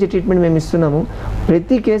సంవత్సరాల నుంచి ట్రీట్మెంట్ మేము ఇస్తున్నాము.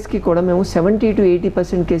 ప్రతి కేసుకి కూడా మేము 70 to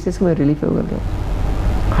 80% కేసెస్కి మేము రిలీఫ్ ఇవ్వగలిగాం.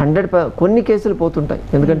 100 కొన్ని కేసులు పోతుంటాయి.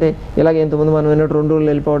 ఎందుకంటే ఇలాగ ఎంతమంది మనం విన్నట్టు 2 రోజులు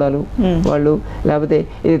వెళ్ళిపోవడాలు వాళ్ళు, లేకపోతే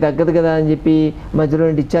ఇది తగ్గదు కదా అని చెప్పి మధ్యలో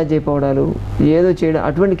డిశ్చార్జ్ అయిపోవడాలు, ఏదో చేయడం,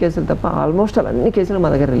 అటువంటి కేసులు తప్ప ఆల్మోస్ట్ అన్ని కేసులు మా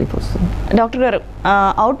దగ్గర రిలీఫ్ వస్తుంది. డాక్టర్ గారు,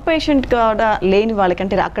 అవుట్ పేషెంట్ కూడా లేని వాళ్ళకి,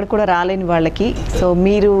 అంటే అక్కడ కూడా రాలేని వాళ్ళకి, సో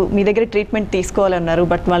మీరు మీ దగ్గర ట్రీట్మెంట్ తీసుకోవాలన్నారు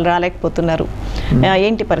బట్ వాళ్ళు రాలేకపోతున్నారు,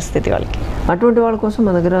 ఏంటి పరిస్థితి వాళ్ళకి? అటువంటి వాళ్ళ కోసం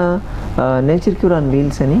మా దగ్గర నేచర్ క్యూర్ ఆన్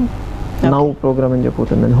వీల్స్ అని నౌ ప్రోగ్రామ్ అని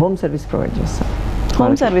చెప్పుతుందని హోమ్ సర్వీస్ ప్రొవైడ్ చేస్తాం.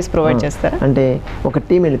 హోమ్ సర్వీస్ ప్రొవైడ్ చేస్తారా? అంటే ఒక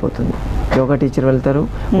టీం వెళ్ళిపోతుంది, యోగా టీచర్ వెళ్తారు,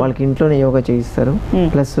 వాళ్ళకి ఇంట్లోనే యోగా చేయిస్తారు,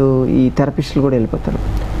 ప్లస్ ఈ థెరపిస్టులు కూడా వెళ్ళిపోతారు.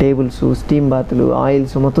 టేబుల్స్, స్టీమ్ బాతులు,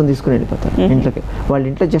 ఆయిల్స్ మొత్తం తీసుకుని వెళ్ళిపోతారు ఇంట్లోకి. వాళ్ళ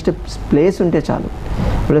ఇంట్లో జస్ట్ ప్లేస్ ఉంటే చాలు,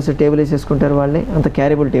 ప్లస్ టేబుల్ వేసేసుకుంటారు వాళ్ళే, అంత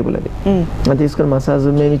క్యారబుల్ టేబుల్ అది. అది తీసుకుని మసాజ్,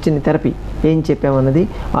 మేము ఇచ్చిన థెరపీ ఏం చెప్పామన్నది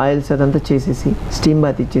ఆయిల్స్ అదంతా చేసేసి స్టీమ్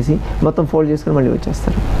బాత్ ఇచ్చేసి మొత్తం ఫోల్డ్ చేసుకుని మళ్ళీ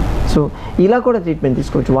వచ్చేస్తారు. సో ఇలా కూడా ట్రీట్మెంట్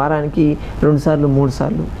తీసుకోవచ్చు. వారానికి 2 సార్లు 3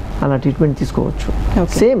 సార్లు అలా ట్రీట్మెంట్ తీసుకోవచ్చు.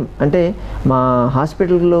 సేమ్ అంటే మా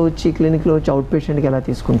హాస్పిటల్లో వచ్చి క్లినిక్లో వచ్చి అవుట్ పేషెంట్కి ఎలా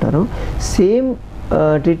తీసుకుంటారో సేమ్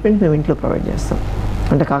ట్రీట్మెంట్ మేము ఇంట్లో ప్రొవైడ్ చేస్తాం.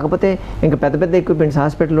 అంటే కాకపోతే ఇంకా పెద్ద పెద్ద ఎక్విప్మెంట్స్,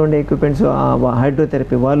 హాస్పిటల్లో ఉండే ఎక్విప్మెంట్స్,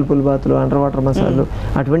 హైడ్రోథెరపీ, వాల్పూల్ బాతులు, అండర్ వాటర్ మసాజ్లు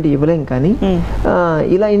అటువంటి ఇవ్వలేం. కానీ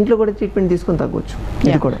ఇలా ఇంట్లో కూడా ట్రీట్మెంట్ తీసుకొని తగ్గవచ్చు.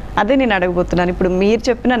 ఇది కూడా అదే నేను అడగబోతున్నాను. ఇప్పుడు మీరు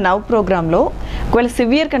చెప్పిన నవ్ ప్రోగ్రాంలో ఒకవేళ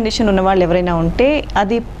సివియర్ కండిషన్ ఉన్న వాళ్ళు ఎవరైనా ఉంటే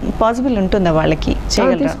అది పాసిబుల్ ఉంటుందా వాళ్ళకి?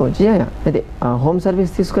 తీసుకోవచ్చు. అదే హోమ్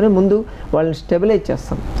సర్వీస్ తీసుకుని ముందు వాళ్ళని స్టెబిలైజ్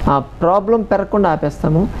చేస్తాం, ఆ ప్రాబ్లం పెరగకుండా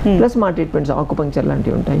ఆపేస్తాము. ప్లస్ మా ట్రీట్మెంట్స్ ఆకుపంక్చర్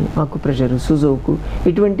లాంటివి ఉంటాయి, ఆకుప్రెషర్, సుజోకు,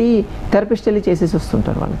 ఇటువంటి థెరపిస్ట్ వెళ్ళి చేసేసి వస్తుంటారు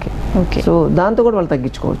వాళ్ళకి. సో దాంతో కూడా వాళ్ళు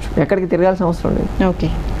తగ్గించుకోవచ్చు, ఎక్కడికి తిరగాల్సిన అవసరం లేదు. ఓకే.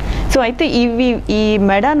 సో అయితే ఈ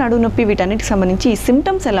మెడ, నడు నొప్పి వీటన్నిటికి సంబంధించి ఈ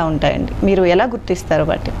సిమ్టమ్స్ ఎలా ఉంటాయండి? మీరు ఎలా గుర్తిస్తారు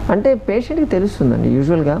వాటి? అంటే పేషెంట్కి తెలుస్తుందండి.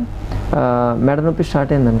 యూజువల్గా మెడ నొప్పి స్టార్ట్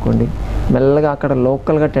అయింది అనుకోండి, మెల్లగా అక్కడ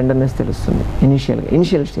లోకల్గా టెండర్నెస్ తెలుస్తుంది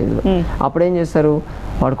ఇనిషియల్ స్టేజ్లో. అప్పుడు ఏం చేస్తారు,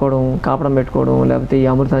 పడుకోవడం, కాపడం పెట్టుకోవడం, లేకపోతే ఈ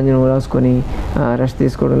అమృతాంజనం రాసుకొని రెస్ట్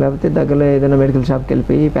తీసుకోవడం, లేకపోతే దగ్గరలో ఏదైనా మెడికల్ షాప్కి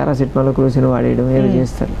వెళ్ళిపోయి పారాసిటమాల్, క్రోసిన్ వాడేయడం, ఏదో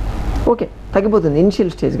చేస్తారు. ఓకే, తగ్గిపోతుంది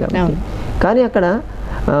ఇనిషియల్ స్టేజ్ కాబట్టి. కానీ అక్కడ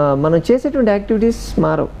మనం చేసేటువంటి యాక్టివిటీస్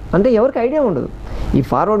మారవు. అంటే ఎవరికి ఐడియా ఉండదు. ఈ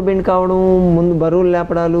ఫార్వర్డ్ బెండ్ కావడం, ముందు బరువులు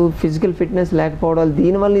లేపడాలు, ఫిజికల్ ఫిట్నెస్ లేకపోవడాలు,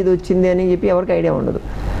 దీనివల్ల ఇది వచ్చింది అని చెప్పి ఎవరికి ఐడియా ఉండదు.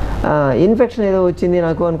 ఇన్ఫెక్షన్ ఏదో వచ్చింది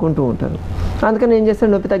నాకు అనుకుంటూ ఉంటారు. అందుకని ఏం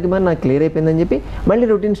చేస్తారు, నొప్పి తగ్గిమని నాకు క్లియర్ అయిపోయిందని చెప్పి మళ్ళీ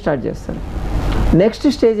రొటీన్ స్టార్ట్ చేస్తారు. నెక్స్ట్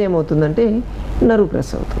స్టేజ్ ఏమవుతుందంటే నర్వ్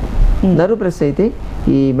ప్రెస్ అవుతుంది. నర్వ్ ప్రెస్ అయితే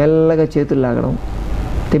ఈ మెల్లగా చేతులు లాగడం,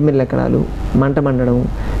 తిమ్మిర్లు ఎక్కడాలు, మంట మండడం,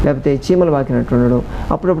 లేకపోతే చీమలు వాకినట్టు ఉండడం,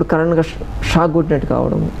 అప్పుడప్పుడు కరెంట్గా షాక్ కొట్టినట్టు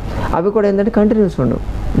కావడం, అవి కూడా ఏంటంటే కంటిన్యూస్ ఉండవు.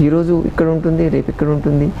 ఈరోజు ఇక్కడ ఉంటుంది, రేపు ఇక్కడ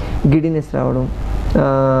ఉంటుంది, గిడినెస్ రావడం,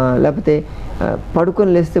 లేకపోతే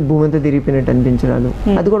పడుకొని లేస్తే భూమి అంతా తిరిగిపోయినట్టు అనిపించడాలు,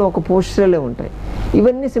 అది కూడా ఒక పోస్చర్లే ఉంటాయి.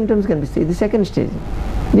 ఇవన్నీ సిమ్టమ్స్ కనిపిస్తాయి. ఇది సెకండ్ స్టేజ్.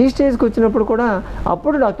 ఈ స్టేజ్కి వచ్చినప్పుడు కూడా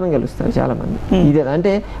అప్పుడు డాక్టర్ని కలుస్తారు చాలామంది. ఇదే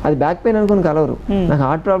అంటే అది బ్యాక్ పెయిన్ అనుకుని కలవరు, నాకు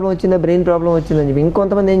హార్ట్ ప్రాబ్లం వచ్చిందా బ్రెయిన్ ప్రాబ్లం వచ్చిందని చెప్పి.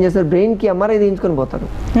 ఇంకొంతమంది ఏం చేస్తారు, బ్రెయిన్కి ఎంఆర్ఐ తీయించుకొని పోతారు.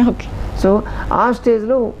 సో ఆ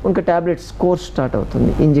స్టేజ్లో ఇంకా ట్యాబ్లెట్స్ కోర్స్ స్టార్ట్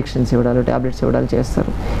అవుతుంది, ఇంజెక్షన్స్ ఇవ్వడాలు ట్యాబ్లెట్స్ ఇవ్వడాలు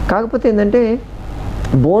చేస్తారు. కాకపోతే ఏంటంటే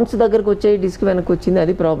బోన్స్ దగ్గరకు వచ్చే డిస్క్ వెనక్కి వచ్చింది,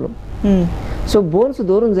 అది ప్రాబ్లం. సో బోన్స్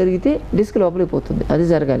దూరం జరిగితే డిస్క్ లోపలికి పోతుంది, అది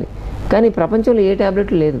జరగాలి. కానీ ప్రపంచంలో ఏ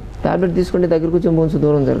ట్యాబ్లెట్ లేదు, ట్యాబ్లెట్ తీసుకుంటే దగ్గరకు వచ్చే బోన్స్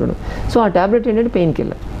దూరం జరగడం. సో ఆ ట్యాబ్లెట్ ఏంటంటే పెయిన్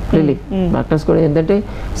కిల్లర్ రిలీఫ్. డాక్టర్స్ కూడా ఏంటంటే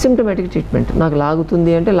సిమ్టమాటిక్ ట్రీట్మెంట్, నాకు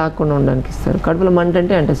లాగుతుంది అంటే లాగకుండా ఉండడానికి ఇస్తారు, కడుపులో మంట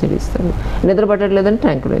అంటే యాంటాసిడ్ ఇస్తారు, నిద్ర పట్టట్లేదంటే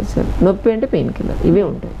ట్రాంక్యులైజర్ ఇస్తారు, నొప్పి అంటే పెయిన్ కిల్లర్, ఇవే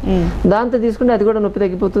ఉంటాయి. దాంతో తీసుకుంటే అది కూడా నొప్పి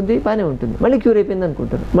తగ్గిపోతుంది, బాగానే ఉంటుంది, మళ్ళీ క్యూర్ అయిపోయింది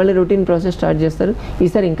అనుకుంటారు, మళ్ళీ రొటీన్ ప్రాసెస్ స్టార్ట్ చేస్తారు.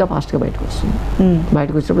 ఈసారి ఇంకా ఫాస్ట్గా బయటకు వస్తుంది.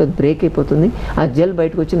 బయటకు వచ్చినప్పుడు అది బ్రేక్ అయిపోతుంది, ఆ జెల్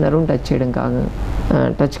బయటకు వచ్చి నర్వ్ని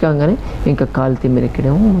టచ్ కాగానే ఇంకా కాలు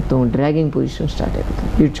తిమ్మిరెక్కడం, మొత్తం డ్రాగింగ్ పొజిషన్ స్టార్ట్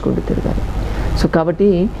అయిపోతుంది, ఈడ్చుకుంటూ తిరగాలి. సో కాబట్టి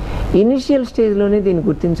ఇనిషియల్ స్టేజ్లోనే దీన్ని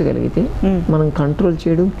గుర్తించగలిగితే మనం కంట్రోల్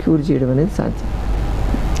చేయడం, క్యూర్ చేయడం అనేది సాధ్యం.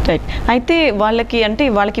 రైట్. అయితే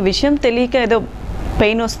వాళ్ళకి విషయం తెలియక ఏదో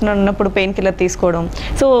పెయిన్ వస్తున్నప్పుడు పెయిన్ కిల్లర్ తీసుకోవడం,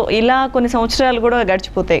 సో ఇలా కొన్ని సంవత్సరాలు కూడా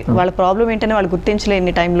గడిచిపోతాయి, వాళ్ళ ప్రాబ్లం ఏంటనే వాళ్ళు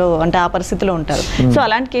గుర్తించలేని టైంలో అంటే ఆ పరిస్థితిలో ఉంటారు. సో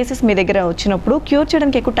అలాంటి కేసెస్ మీ దగ్గర వచ్చినప్పుడు క్యూర్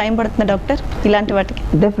చేయడానికి ఎక్కువ టైం పడుతుంది డాక్టర్ ఇలాంటి వాటికి?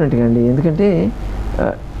 డెఫినెట్గా అండి, ఎందుకంటే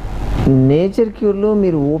నేచర్ క్యూర్లో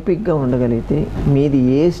మీరు ఓపిక్గా ఉండగలిగితే మీది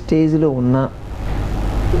ఏ స్టేజ్లో ఉన్నా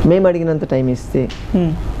మేము అడిగినంత టైం ఇస్తే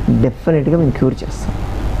డెఫినెట్గా మేము క్యూర్ చేస్తాం.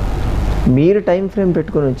 మీరు టైం ఫ్రేమ్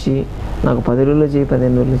పెట్టుకొని వచ్చి నాకు 10 రోజుల్లో చేయి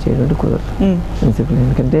 15 రోజుల్లో చేయడం కుదరదు.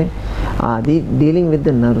 ఎందుకంటే అది డీలింగ్ విత్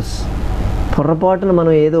ద నర్వ్స్. పొరపాటున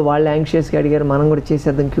మనం ఏదో వాళ్ళు యాంగ్షియస్గా అడిగారు మనం కూడా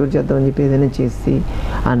చేసేద్దాం క్యూర్ చేద్దాం అని చెప్పి ఏదైనా చేసి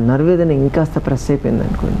ఆ నర్వ్ ఏదైనా ఇంకాస్త ప్రెస్ అయిపోయింది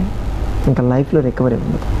అనుకోండి, ఇంకా లైఫ్లో రికవరీ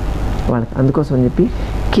ఉండదు వాళ్ళకి. అందుకోసం అని చెప్పి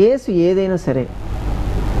కేసు ఏదైనా సరే,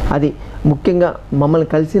 అది ముఖ్యంగా మమ్మల్ని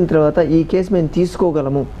కలిసిన తర్వాత ఈ కేసు మేము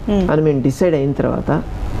తీసుకోగలము అని మేము డిసైడ్ అయిన తర్వాత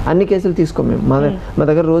అన్ని కేసులు తీసుకోం మేము. మా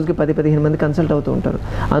దగ్గర రోజుకి 10-15 మంది కన్సల్ట్ అవుతూ ఉంటారు,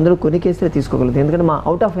 అందులో కొన్ని కేసులే తీసుకోగలదు. ఎందుకంటే మా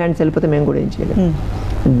అవుట్ ఆఫ్ హ్యాండ్స్ వెళ్ళిపోతే మేము కూడా ఏం చేయలేము.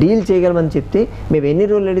 డీల్ చేయగలమని చెప్తే మేము ఎన్ని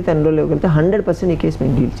రోజులు అడిగితే అన్ని రోజులు ఇవ్వగలిగితే 100% ఈ కేసు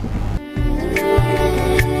మేము డీల్ చేయాలి.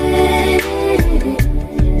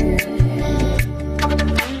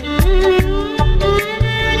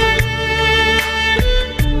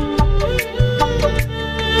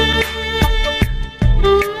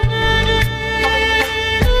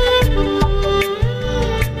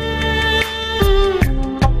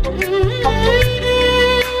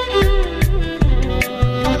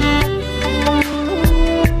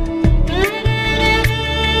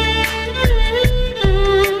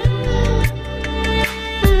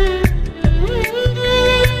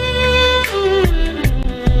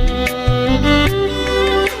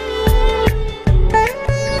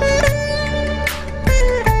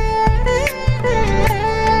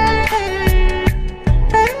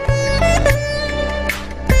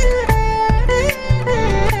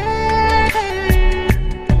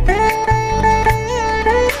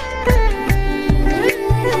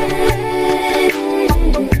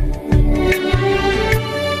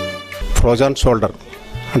 ఫ్రోజన్ షోల్డర్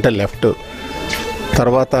అంటే లెఫ్ట్,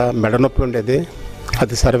 తర్వాత మెడ నొప్పి ఉండేది,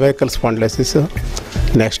 అది సర్వైకల్ స్పాండిలైసిస్.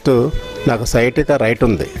 నెక్స్ట్ నాకు సైటికా రైట్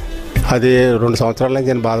ఉంది, అది 2 సంవత్సరాల నుంచి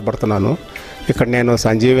నేను బాధపడుతున్నాను. ఇక్కడ నేను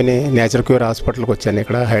సంజీవిని నేచర్ క్యూర్ హాస్పిటల్కి వచ్చాను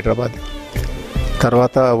ఇక్కడ హైదరాబాద్.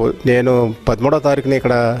 తర్వాత నేను 13వ తారీఖున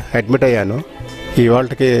ఇక్కడ అడ్మిట్ అయ్యాను.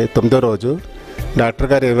 ఇవాళకి 9వ రోజు. డాక్టర్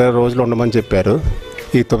గారు 20 రోజులు ఉండమని చెప్పారు.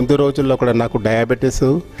 ఈ 9 రోజుల్లో కూడా నాకు డయాబెటీస్,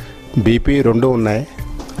 బీపీ 2 ఉన్నాయి.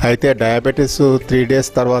 అయితే డయాబెటీస్ 3 days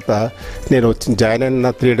తర్వాత నేను జాయిన్ అయిన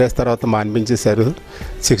 3 days తర్వాత మానిపించేశారు.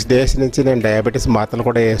 6 days నుంచి నేను డయాబెటీస్ మాత్రలు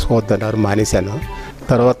కూడా వేసుకోవద్దన్నారు, మానేశాను.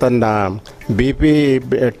 తర్వాత నా బీపీ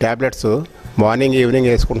ట్యాబ్లెట్స్ మార్నింగ్ ఈవినింగ్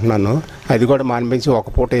వేసుకుంటున్నాను, అది కూడా మానిపించి ఒక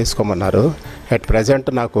పూట వేసుకోమన్నారు. అట్ ప్రజెంట్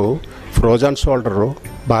నాకు ఫ్రోజన్ షోల్డరు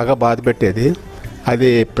బాగా బాధ పెట్టేది,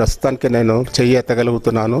 అది ప్రస్తుతానికి నేను చెయ్యి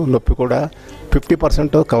ఎత్తగలుగుతున్నాను. నొప్పి కూడా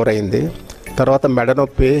 50% కవర్ అయింది. తర్వాత మెడ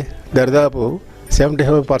నొప్పి దరిదాపు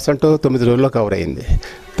 75% 9 రోజుల్లో కవర్ అయింది.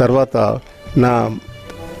 తర్వాత నా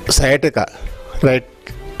సైటికా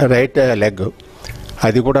రైట్ లెగ్,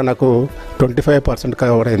 అది కూడా నాకు 25%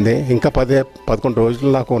 కవర్ అయింది. ఇంకా 10-11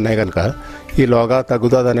 రోజులు నాకు ఉన్నాయి కనుక ఈలోగా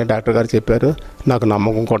తగ్గుతుందని డాక్టర్ గారు చెప్పారు. నాకు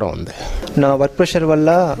నమ్మకం కూడా ఉంది. నా వర్క్ ప్రెషర్ వల్ల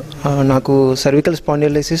నాకు సర్వికల్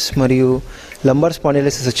స్పాండిలైసిస్ మరియు లంబార్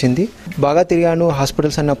స్పాండిలైసిస్ వచ్చింది. బాగా తిరిగాను,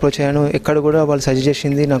 హాస్పిటల్స్ అన్ని అప్రోచ్ అయ్యాను. ఎక్కడ కూడా వాళ్ళు సజెస్ట్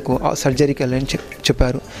చేసింది నాకు సర్జరీకి వెళ్ళని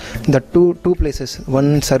చెప్పారు. The two places, one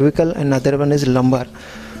cervical and other one is lumbar.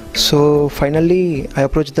 So finally I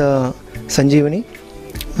approach the Sanjeevini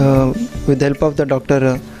with the help of the doctor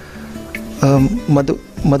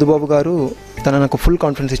Madhu బాబు గారు. తను నాకు ఫుల్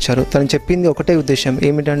కాన్ఫిడెన్స్ ఇచ్చారు. తను చెప్పింది ఒకటే ఉద్దేశం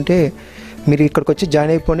ఏమిటంటే, మీరు ఇక్కడికి వచ్చి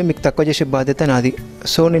జాయిన్ అయిపోండి, మీకు తక్కువ చేసే బాధ్యత నాది.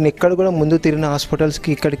 సో నేను ఎక్కడ కూడా ముందు తిరిగిన హాస్పిటల్స్కి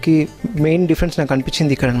ఇక్కడికి మెయిన్ డిఫరెన్స్ నాకు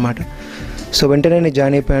అనిపించింది ఇక్కడ అనమాట. సో వెంటనే నేను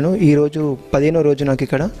జాయిన్ అయిపోయాను. ఈరోజు 15వ రోజు నాకు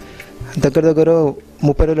ఇక్కడ దగ్గర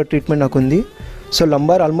 30 రోజుల ట్రీట్మెంట్ నాకు ఉంది. సో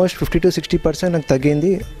లంబార్ ఆల్మోస్ట్ 50 to 60% నాకు తగ్గింది.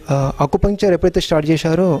 అకుపంక్చర్ ఎప్పుడైతే స్టార్ట్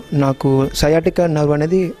చేశారో నాకు సయాటికా నర్వ్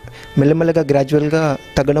అనేది మెల్లమెల్లగా గ్రాడ్యువల్గా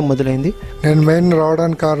తగ్గడం మొదలైంది. నేను మెయిన్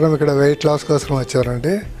రావడానికి కారణం ఇక్కడ వెయిట్ లాస్ కోసం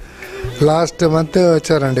వచ్చారండి. లాస్ట్ మంత్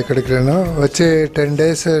వచ్చారండి ఇక్కడికి. నేను వచ్చి 10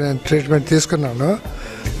 days నేను ట్రీట్మెంట్ తీసుకున్నాను.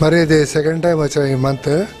 మరి ఇది సెకండ్ టైం వచ్చాను ఈ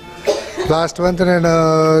మంత్. లాస్ట్ మంత్ నేను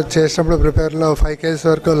చేసినప్పుడు ప్రిపేర్లో 5 kgs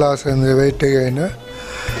వరకు లాస్ అయింది వెయిట్ గెయిన్.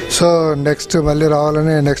 సో నెక్స్ట్ మళ్ళీ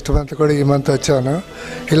రావాలని నెక్స్ట్ మంత్ కూడా ఈ మంత్ వచ్చాను.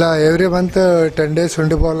 ఇలా ఎవ్రీ మంత్ 10 days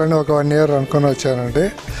ఉండిపోవాలని ఒక 1 year అనుకుని వచ్చానండి.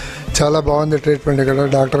 చాలా బాగుంది ట్రీట్మెంట్ ఇక్కడ.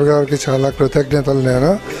 డాక్టర్ గారికి చాలా కృతజ్ఞతలు.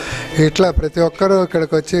 నేను ఇట్లా ప్రతి ఒక్కరూ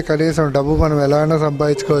ఇక్కడికి వచ్చి కనీసం డబ్బు మనం ఎలా అయినా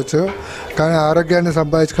సంపాదించుకోవచ్చు, కానీ ఆరోగ్యాన్ని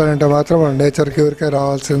సంపాదించుకోవాలంటే మాత్రం మనం నేచర్ క్యూర్కే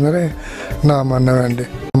రావాల్సిందని నా మనవి.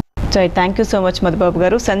 Thank you so much Madhubabu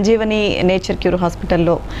గారు. సంజీవని నేచర్ క్యూర్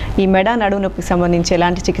హాస్పిటల్లో ఈ మెడ నడుము నొప్పికి సంబంధించి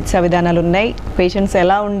ఎలాంటి చికిత్సా విధానాలు ఉన్నాయి, పేషెంట్స్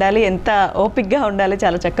ఎలా ఉండాలి, ఎంత ఓపిక్గా ఉండాలి,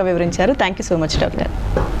 చాలా చక్కగా వివరించారు. Thank you so much doctor.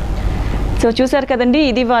 So చూసారు కదండి,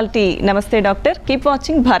 ఇది వాళ్ళ నమస్తే doctor. Keep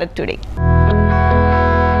watching Bharat today.